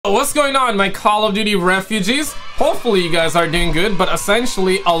What's going on, my Call of Duty refugees? Hopefully you guys are doing good, but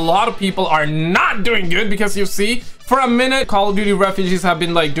essentially a lot of people are not doing good because you see, for a minute, Call of Duty refugees have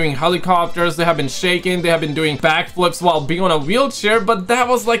been like doing helicopters, they have been shaking, they have been doing backflips while being on a wheelchair, but that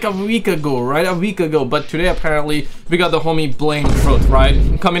was like a week ago, right? A week ago. But today apparently we got the homie Blame Truth,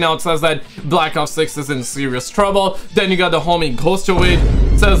 right? Coming out says that Black Ops 6 is in serious trouble. Then you got the homie Ghost to It,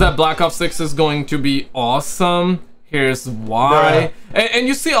 says that Black Ops 6 is going to be awesome. Here's why. And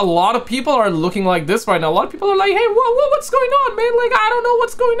you see a lot of people are looking like this right now. A lot of people are like, hey, what's going on, man? Like, I don't know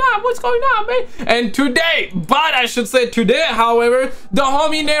what's going on, man. And today, however, the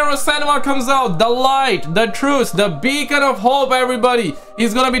homie Nero Cinema comes out. The light, the truth, the beacon of hope, everybody.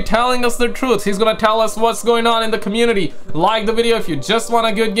 He's gonna be telling us the truth. He's gonna tell us what's going on in the community. Like the video if you just want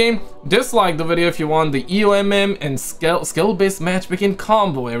a good game. Dislike the video if you want the UMM and skill-based matchmaking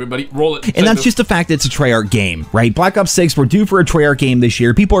combo, everybody. Roll it. And that's just the fact that it's a Treyarch game, right? Black Ops 6, we're due for a Treyarch game this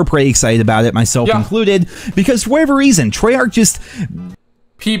year. People are pretty excited about it, myself included, because for whatever reason, Treyarch just...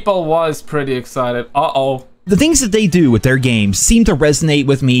 People was pretty excited. Uh-oh. The things that they do with their games seem to resonate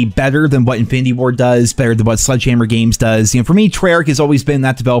with me better than what Infinity Ward does, better than what Sledgehammer Games does. You know, for me, Treyarch has always been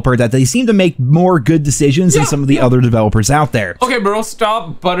that developer that they seem to make more good decisions than some of the other developers out there. Okay, bro,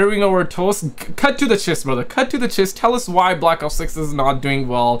 stop buttering our toast. Cut to the chase, brother. Cut to the chase. Tell us why Black Ops 6 is not doing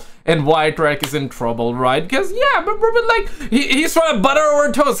well and why Treyarch is in trouble, right? Because, yeah, but like, he's trying to butter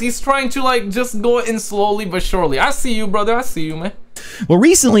our toast. He's trying to, like, just go in slowly but surely. I see you, brother. I see you, man. Well,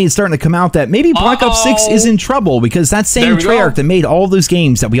 recently it's starting to come out that maybe Black Ops 6 is in trouble because that same Treyarch that made all those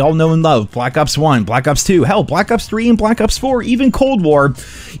games that we all know and love, Black Ops 1, Black Ops 2, hell, Black Ops 3 and Black Ops 4, even Cold War,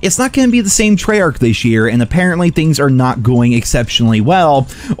 it's not going to be the same Treyarch this year, and apparently things are not going exceptionally well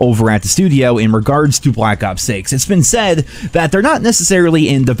over at the studio in regards to Black Ops 6. It's been said that they're not necessarily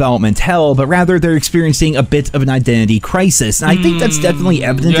in development hell, but rather they're experiencing a bit of an identity crisis, and I think that's definitely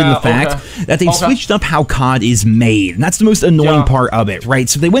evident in the fact that they've switched up how COD is made, and that's the most annoying part of it, right?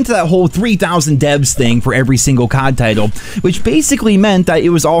 So they went to that whole 3,000 devs thing for every single COD title, which basically meant that it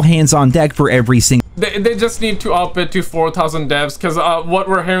was all hands on deck for every single... They just need to up it to 4,000 devs, because what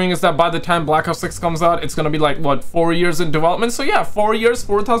we're hearing is that by the time Black Ops 6 comes out, it's gonna be like, what, 4 years in development? So yeah, 4 years,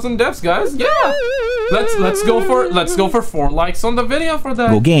 4,000 devs, guys. Yeah, let's go for 4 likes on the video for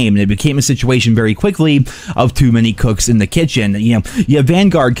that game. And it became a situation very quickly of too many cooks in the kitchen. You know, you have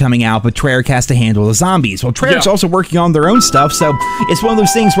Vanguard coming out, but Treyarch has to handle the zombies. Well, Treyarch's also working on their own stuff, so it's one of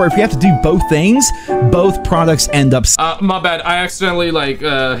those things where if you have to do both things, both products end up... my bad. I accidentally like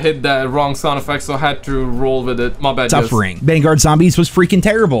hit that wrong sound effect, so I had to roll with it. My bad. Suffering. Vanguard Zombies was freaking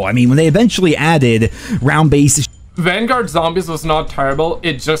terrible. I mean, when they eventually added round-based... Vanguard Zombies was not terrible.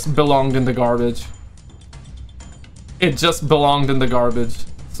 It just belonged in the garbage. It just belonged in the garbage.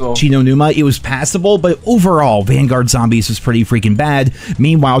 So Chino Numa, it was passable, but overall, Vanguard Zombies was pretty freaking bad.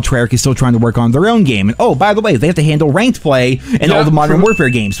 Meanwhile, Treyarch is still trying to work on their own game. And oh, by the way, they have to handle ranked play in all the Modern Warfare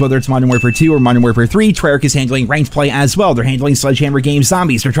games. Whether it's Modern Warfare 2 or Modern Warfare 3, Treyarch is handling ranked play as well. They're handling Sledgehammer Games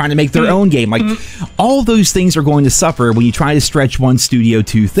Zombies. They're trying to make their own game. Like, all those things are going to suffer when you try to stretch one studio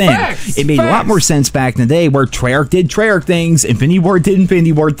too thin. It made a lot more sense back in the day where Treyarch did Treyarch things, Infinity Ward did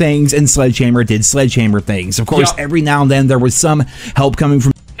Infinity Ward things, and Sledgehammer did Sledgehammer things. Of course, every now and then there was some help coming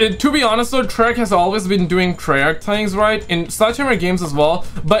from... To be honest though, Treyarch has always been doing Treyarch things, right? In Sledgehammer Games as well,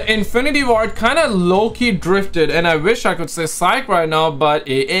 but Infinity Ward kind of low-key drifted, and I wish I could say psych right now, but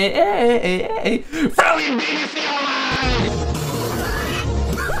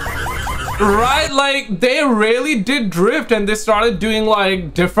right, like they really did drift and they started doing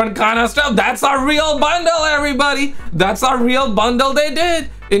like different kind of stuff. That's a real bundle, everybody. That's a real bundle they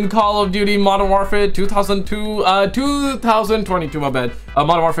did in Call of Duty Modern Warfare 2022, my bad.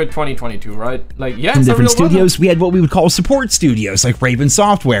 Modern Warfare 2022, right? Like, yeah, in different studios, we had what we would call support studios, like Raven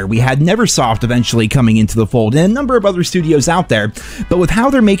Software. We had Neversoft eventually coming into the fold, and a number of other studios out there. But with how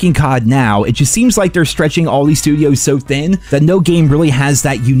they're making COD now, it just seems like they're stretching all these studios so thin that no game really has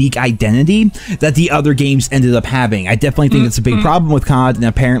that unique identity that the other games ended up having. I definitely think it's a big problem with COD, and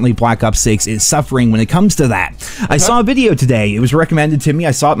apparently Black Ops 6 is suffering when it comes to that. I saw a video today. It was recommended to me.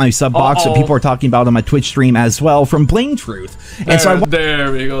 I saw it in my sub box that people are talking about on my Twitch stream as well from Blame Truth. And so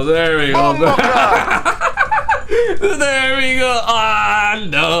there we go. There we go. There we go. Oh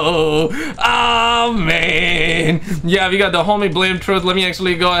no. Oh man. Yeah, we got the homie Blame Truth. Let me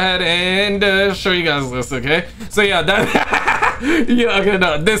actually go ahead and show you guys this, okay? So yeah, that yeah, okay,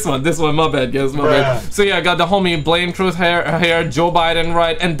 no, this one, my bad, guys, my bad. So yeah, I got the homie Blame Truth here, Joe Biden,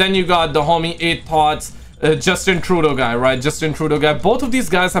 right? And then you got the homie 8 Thoughts, Justin Trudeau guy, right? Justin Trudeau guy. Both of these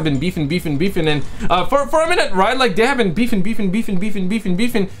guys have been beefing, and for a minute, right? Like they have been beefing,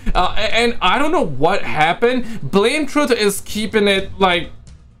 and I don't know what happened. Blame Truth is keeping it like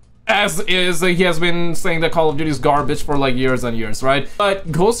as is, he has been saying that Call of Duty is garbage for like years and years, right?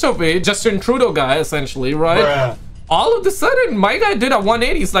 But Ghost of it, Justin Trudeau guy, essentially, right? Bruh. All of a sudden, my guy did a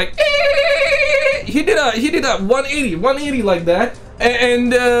 180. He's like, he did a 180 like that. And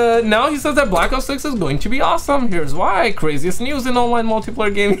now he says that Black Ops 6 is going to be awesome. Here's why. Craziest news in online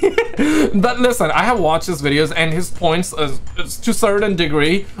multiplayer gaming. But listen, I have watched his videos, and his points to a certain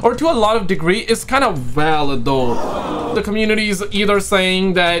degree, or to a lot of degree, is kind of valid though. The community is either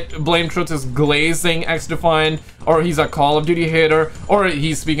saying that Blame Truth is glazing XDefiant, or he's a Call of Duty hater, or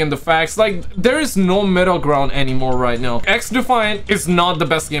he's speaking the facts. Like, there is no middle ground anymore right now. XDefiant is not the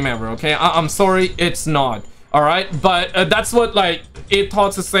best game ever, okay? I'm sorry, it's not. All right, but that's what like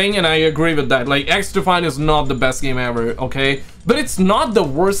 8Thoughts is saying, and I agree with that. Like, XDefiant is not the best game ever, okay? But it's not the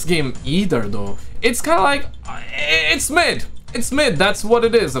worst game either, though. It's kind of like, it's mid. It's mid, that's what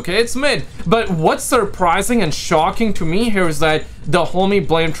it is, okay? It's mid. But what's surprising and shocking to me here is that the homie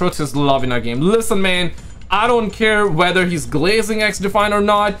Blame Truth is loving that game. Listen, man, I don't care whether he's glazing XDefiant or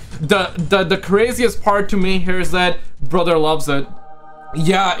not. The craziest part to me here is that brother loves it.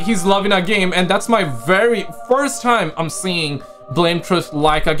 Yeah, he's loving a game, and that's my very first time I'm seeing Blame Truth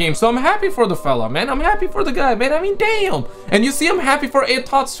like a game. So I'm happy for the fella, man. I'm happy for the guy, man. I mean, damn. And you see, I'm happy for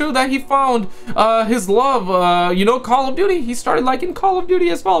 8Thoughts too, that he found his love, you know, Call of Duty. He started liking Call of Duty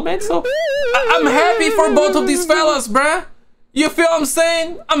as well, man. So I'm happy for both of these fellas, bruh. You feel what I'm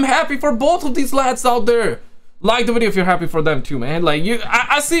saying? I'm happy for both of these lads out there. Like the video if you're happy for them too, man. Like,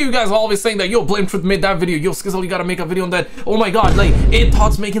 I see you guys always saying that, yo, Blame Truth made that video, yo, SKizzle, you gotta make a video on that. Oh my god, like,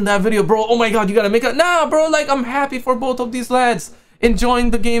 8Thoughts making that video, bro. Oh my god, you gotta make a... Nah, bro, like, I'm happy for both of these lads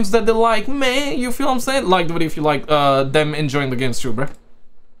enjoying the games that they like, man. You feel what I'm saying? Like the video if you like them enjoying the games too, bro.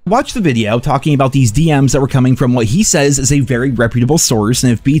 Watch the video talking about these DMs that were coming from what he says is a very reputable source,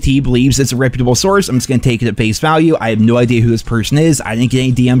 and if BT believes it's a reputable source, I'm just going to take it at face value. I have no idea who this person is. I didn't get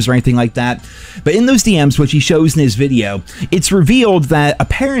any DMs or anything like that. But in those DMs, which he shows in his video, it's revealed that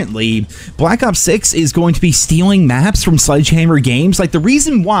apparently Black Ops 6 is going to be stealing maps from Sledgehammer Games. Like, the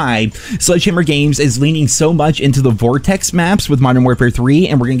reason why Sledgehammer Games is leaning so much into the Vortex maps with Modern Warfare 3,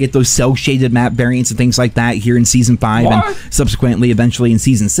 and we're going to get those cel-shaded map variants and things like that here in Season 5 and subsequently eventually in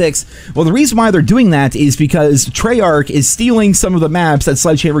Season 6. Well, the reason why they're doing that is because Treyarch is stealing some of the maps that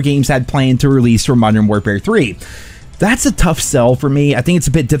Sledgehammer Games had planned to release for Modern Warfare 3. That's a tough sell for me. I think it's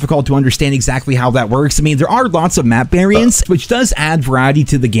a bit difficult to understand exactly how that works. I mean, there are lots of map variants, which does add variety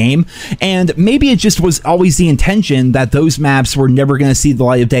to the game, and maybe it just was always the intention that those maps were never going to see the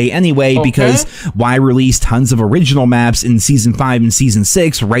light of day anyway, because why release tons of original maps in Season 5 and Season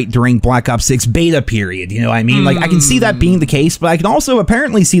 6 right during Black Ops 6 beta period? You know what I mean? Like, I can see that being the case, but I can also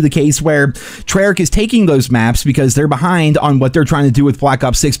apparently see the case where Treyarch is taking those maps because they're behind on what they're trying to do with Black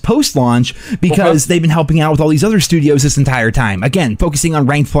Ops 6 post-launch, because they've been helping out with all these other studios this entire time. Again, focusing on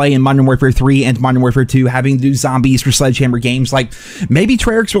ranked play in Modern Warfare 3 and Modern Warfare 2, having to do zombies for Sledgehammer Games. Like, maybe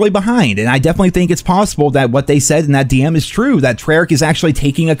Treyarch's really behind, and I definitely think it's possible that what they said in that DM is true, that Treyarch is actually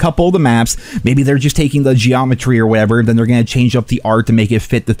taking a couple of the maps. Maybe they're just taking the geometry or whatever, then they're going to change up the art to make it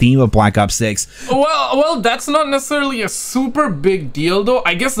fit the theme of Black Ops 6. Well, that's not necessarily a super big deal, though.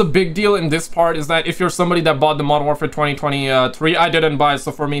 I guess the big deal in this part is that if you're somebody that bought the Modern Warfare 2023, I didn't buy it,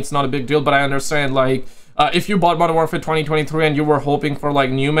 so for me it's not a big deal, but I understand, like, if you bought Modern Warfare 2023 and you were hoping for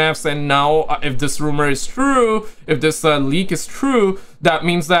like new maps, and now if this rumor is true, if this leak is true, that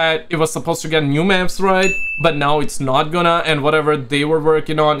means that it was supposed to get new maps, right? But now it's not gonna, and whatever they were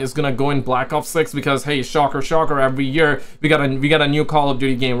working on is gonna go in Black Ops 6, because hey, shocker, shocker, every year we got a new Call of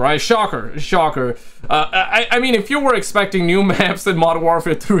Duty game, right? Shocker, shocker. I mean, if you were expecting new maps in Modern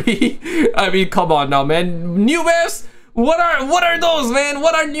Warfare 3, I mean, come on now, man. New maps? What are those, man?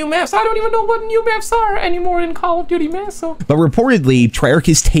 What are new maps? I don't even know what new maps are anymore in Call of Duty, man. So, but reportedly, Treyarch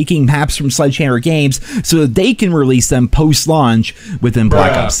is taking maps from Sledgehammer Games so that they can release them post-launch within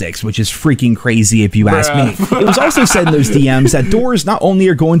Black Ops 6, which is freaking crazy if you ask me. It was also said in those DMs that doors not only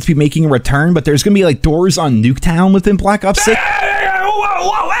are going to be making a return, but there's going to be like doors on Nuketown within Black Ops 6.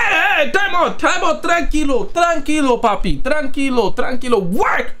 Hey, time out, tranquilo, papi, tranquilo,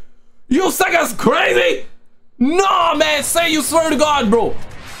 what? You suckers crazy? No, man, say you swear to God, bro.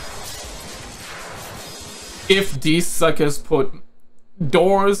 If these suckers put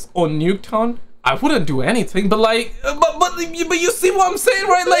doors on Nuketown, I wouldn't do anything, but like, but you see what I'm saying,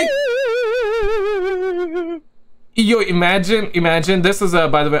 right? Like, yo, imagine, this is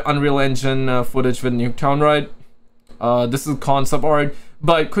by the way, Unreal Engine footage with Nuketown, right? This is concept art,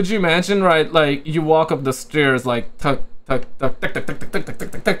 but could you imagine, right? Like, you walk up the stairs, like, tuck, tuck, tuck, tuck, tuck, tuck, tuck, tuck, tuck,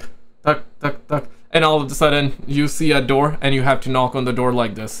 tuck, tuck, tuck, tuck, tuck. And all of a sudden, you see a door, and you have to knock on the door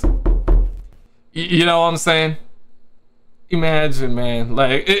like this. You know what I'm saying? Imagine, man,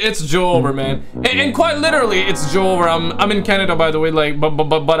 like it's Joe over, man, and quite literally, it's Joe over. I'm in Canada, by the way, like,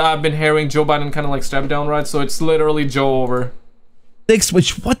 but I've been hearing Joe Biden kind of like step down, right? So it's literally Joe over.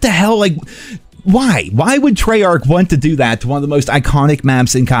 Which, what the hell, like, why would Treyarch want to do that to one of the most iconic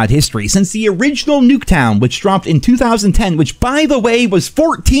maps in COD history? Since the original Nuketown, which dropped in 2010, which, by the way, was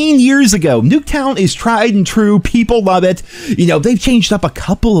 14 years ago. Nuketown is tried and true. People love it. You know, they've changed up a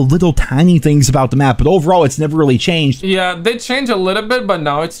couple of little tiny things about the map, but overall, it's never really changed. Yeah, they changed a little bit, but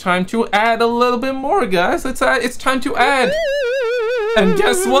now it's time to add a little bit more, guys. It's time to add. And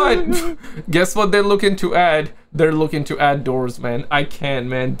guess what? Guess what they're looking to add? They're looking to add doors, man. I can't,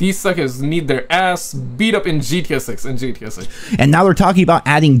 man. These suckers need their ass beat up in GTA 6. And now they're talking about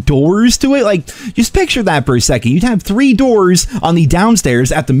adding doors to it. Like, just picture that for a second. You'd have 3 doors on the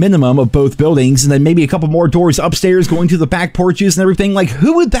downstairs at the minimum of both buildings, and then maybe a couple more doors upstairs going to the back porches and everything. Like,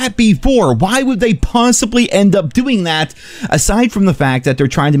 who would that be for? Why would they possibly end up doing that? Aside from the fact that they're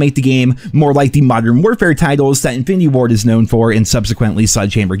trying to make the game more like the Modern Warfare titles that Infinity Ward is known for, and subsequently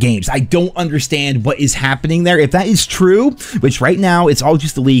Sledgehammer Games. I don't understand what is happening there. If that is true, which right now it's all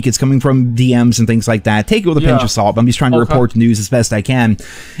just a leak, it's coming from DMs and things like that, take it with a pinch of salt. I'm just trying to report the news as best I can.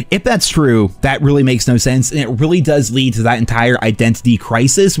 If that's true, that really makes no sense, and it really does lead to that entire identity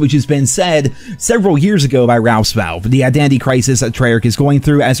crisis, which has been said several years ago by Ralph Valve. The identity crisis that Treyarch is going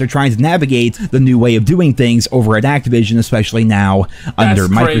through as they're trying to navigate the new way of doing things over at Activision, especially now under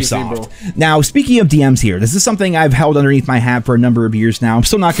Microsoft. Now, speaking of DMs here, this is something I've held underneath my hat for a number of years now. I'm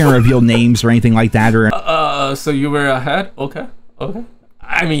still not going to reveal names or anything like that. So you were ahead? Okay.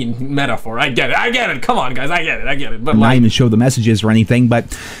 I mean, metaphor. I get it. Come on, guys. I get it. But not even show the messages or anything.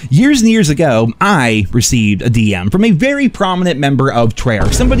 But years and years ago, I received a DM from a very prominent member of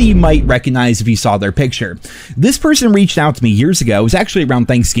Treyarch, somebody you might recognize if you saw their picture. This person reached out to me years ago. It was actually around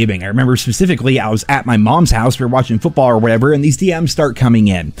Thanksgiving. I remember specifically, I was at my mom's house. We were watching football or whatever, and these DMs start coming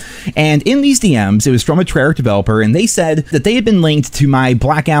in. And in these DMs, it was from a Treyarch developer, and they said that they had been linked to my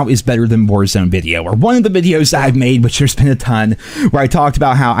Blackout is Better Than Warzone video, or one of the videos I've made, which there's been a ton, where I talked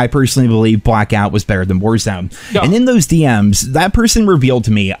about how I personally believe Blackout was better than Warzone. And in those DMs, that person revealed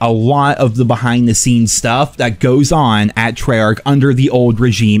to me a lot of the behind-the-scenes stuff that goes on at Treyarch under the old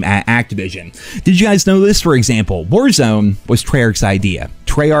regime at Activision. Did you guys know this? For example, Warzone was Treyarch's idea.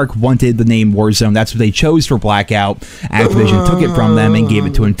 Treyarch wanted the name Warzone. That's what they chose for Blackout. Activision took it from them and gave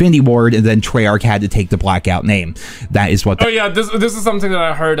it to Infinity Ward, and then Treyarch had to take the Blackout name. That is what... Oh yeah, this is something that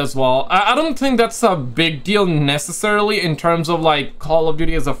I heard as well. I don't think that's a big deal necessarily in terms of like Call of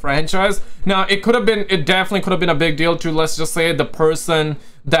Duty as a franchise. Now, it definitely could have been a big deal to, let's just say, the person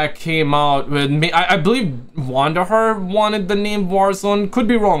that came out with me. I believe Wanderher wanted the name Warzone. Could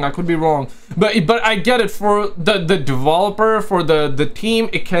be wrong. I could be wrong. But I get it. For the developer, for the team,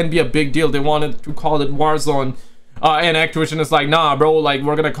 it can be a big deal. They wanted to call it Warzone. And Activision is like, nah, bro, like,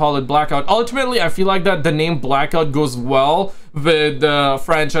 we're gonna call it Blackout. Ultimately, I feel like that the name Blackout goes well with the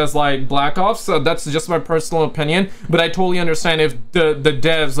franchise like Black Ops. So that's just my personal opinion. But I totally understand if the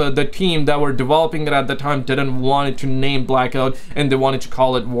devs, the team that were developing it at the time didn't want it to name Blackout and they wanted to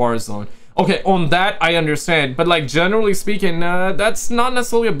call it Warzone. Okay, on that, I understand. But, like, generally speaking, that's not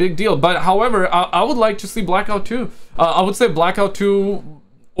necessarily a big deal. But, however, I would like to see Blackout 2. I would say Blackout 2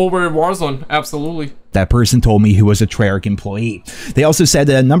 over Warzone, absolutely. That person told me, who was a Treyarch employee. They also said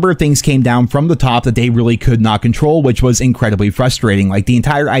that a number of things came down from the top that they really could not control, which was incredibly frustrating. Like the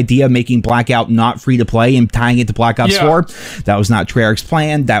entire idea of making Blackout not free to play and tying it to Black Ops 4, that was not Treyarch's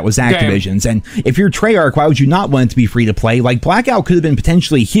plan, that was Activision's. And if you're Treyarch, why would you not want it to be free to play? Like Blackout could have been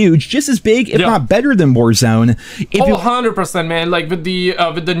potentially huge, just as big, if not better than Warzone. If 100%, man. Like with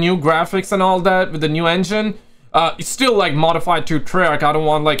the new graphics and all that, with the new engine, it's still like modified to Treyarch. I don't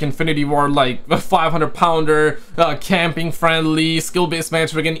want like Infinity Ward, like a 500-pounder, camping friendly, skill-based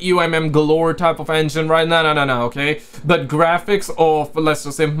matchmaking, UMM galore type of engine, right? No, okay? But graphics of, let's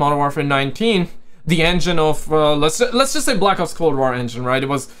just say, Modern Warfare 19, the engine of, let's just say Black Ops Cold War engine, right? It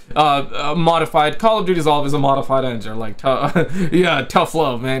was modified. Call of Duty is always a modified engine, like, yeah, tough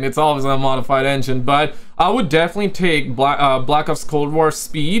love, man. It's always a modified engine. But I would definitely take Black Ops Cold War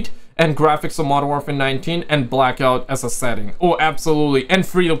speed and graphics of Modern Warfare 19 and Blackout as a setting. Oh, absolutely. And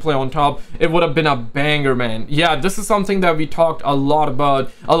free to play on top. It would have been a banger, man. Yeah, this is something that we talked a lot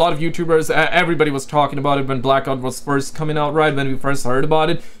about. A lot of YouTubers, everybody was talking about it when Blackout was first coming out, right? When we first heard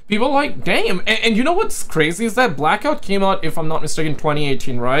about it. People were like, damn. And you know what's crazy is that Blackout came out, if I'm not mistaken,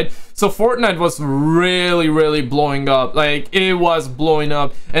 2018, right? So Fortnite was really blowing up. Like, it was blowing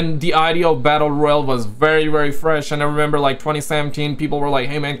up. And the idea of Battle Royale was very fresh. And I remember, like, 2017, people were like,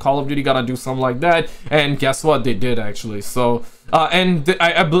 hey, man, Call of Duty gotta do something like that. And guess what? They did, actually. So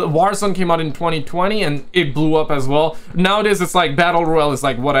Warzone came out in 2020 and it blew up as well. Nowadays it's like battle royale is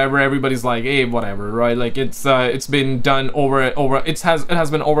like whatever, everybody's like, hey, whatever, right? Like it's been done it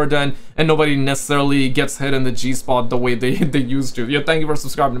has been overdone, and nobody necessarily gets hit in the G spot the way they used to. Yeah, thank you for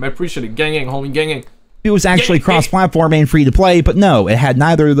subscribing. I appreciate it. Gang, homie, gang. It was actually cross-platform and free to play, but no, it had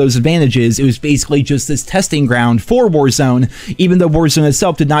neither of those advantages. It was basically just this testing ground for Warzone, even though Warzone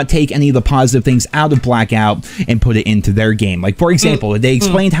itself did not take any of the positive things out of Blackout and put it into their game. Like, for example, they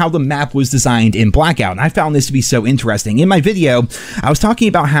explained how the map was designed in Blackout, and I found this to be so interesting. In my video, I was talking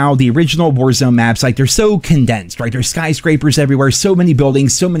about how the original Warzone maps, like, they're so condensed, right? There's skyscrapers everywhere, so many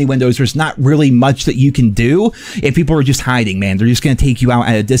buildings, so many windows, there's not really much that you can do if people are just hiding, man. They're just going to take you out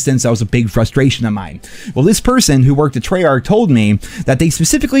at a distance. That was a big frustration of mine. Well, this person who worked at Treyarch told me that they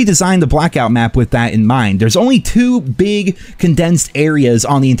specifically designed the Blackout map with that in mind. There's only two big condensed areas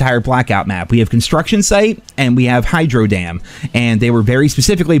on the entire Blackout map. We have Construction Site and we have Hydro Dam, and they were very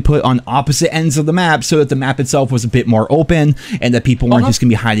specifically put on opposite ends of the map so that the map itself was a bit more open and that people weren't just going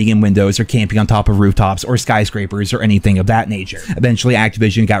to be hiding in windows or camping on top of rooftops or skyscrapers or anything of that nature. Eventually,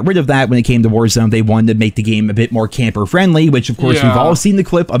 Activision got rid of that when it came to Warzone. They wanted to make the game a bit more camper friendly, which of course we've all seen the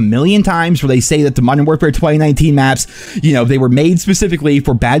clip a million times where they say that the Modern Warfare 2019 maps, you know, they were made specifically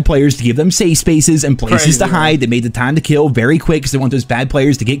for bad players to give them safe spaces and places to hide. They made the time to kill very quick because they want those bad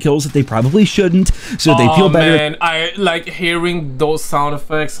players to get kills that they probably shouldn't, so they feel better. Man, I like hearing those sound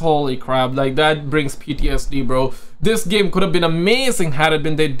effects. Holy crap, like that brings PTSD, bro. This game could have been amazing had it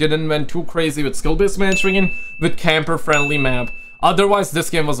been they didn't went too crazy with skill-based matchmaking with camper-friendly map. Otherwise,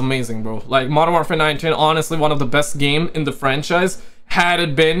 this game was amazing, bro. Like, Modern Warfare 19, honestly, one of the best game in the franchise. Had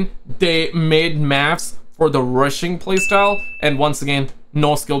it been, they made maps for the rushing playstyle, and once again,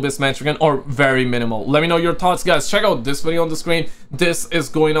 no skill-based matchmaking or very minimal. Let me know your thoughts, guys. Check out this video on the screen. This is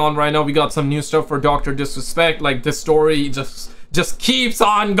going on right now. We got some new stuff for Dr. Disrespect. Like, this story just keeps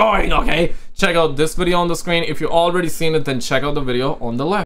on going, okay? Check out this video on the screen. If you've already seen it, then check out the video on the left.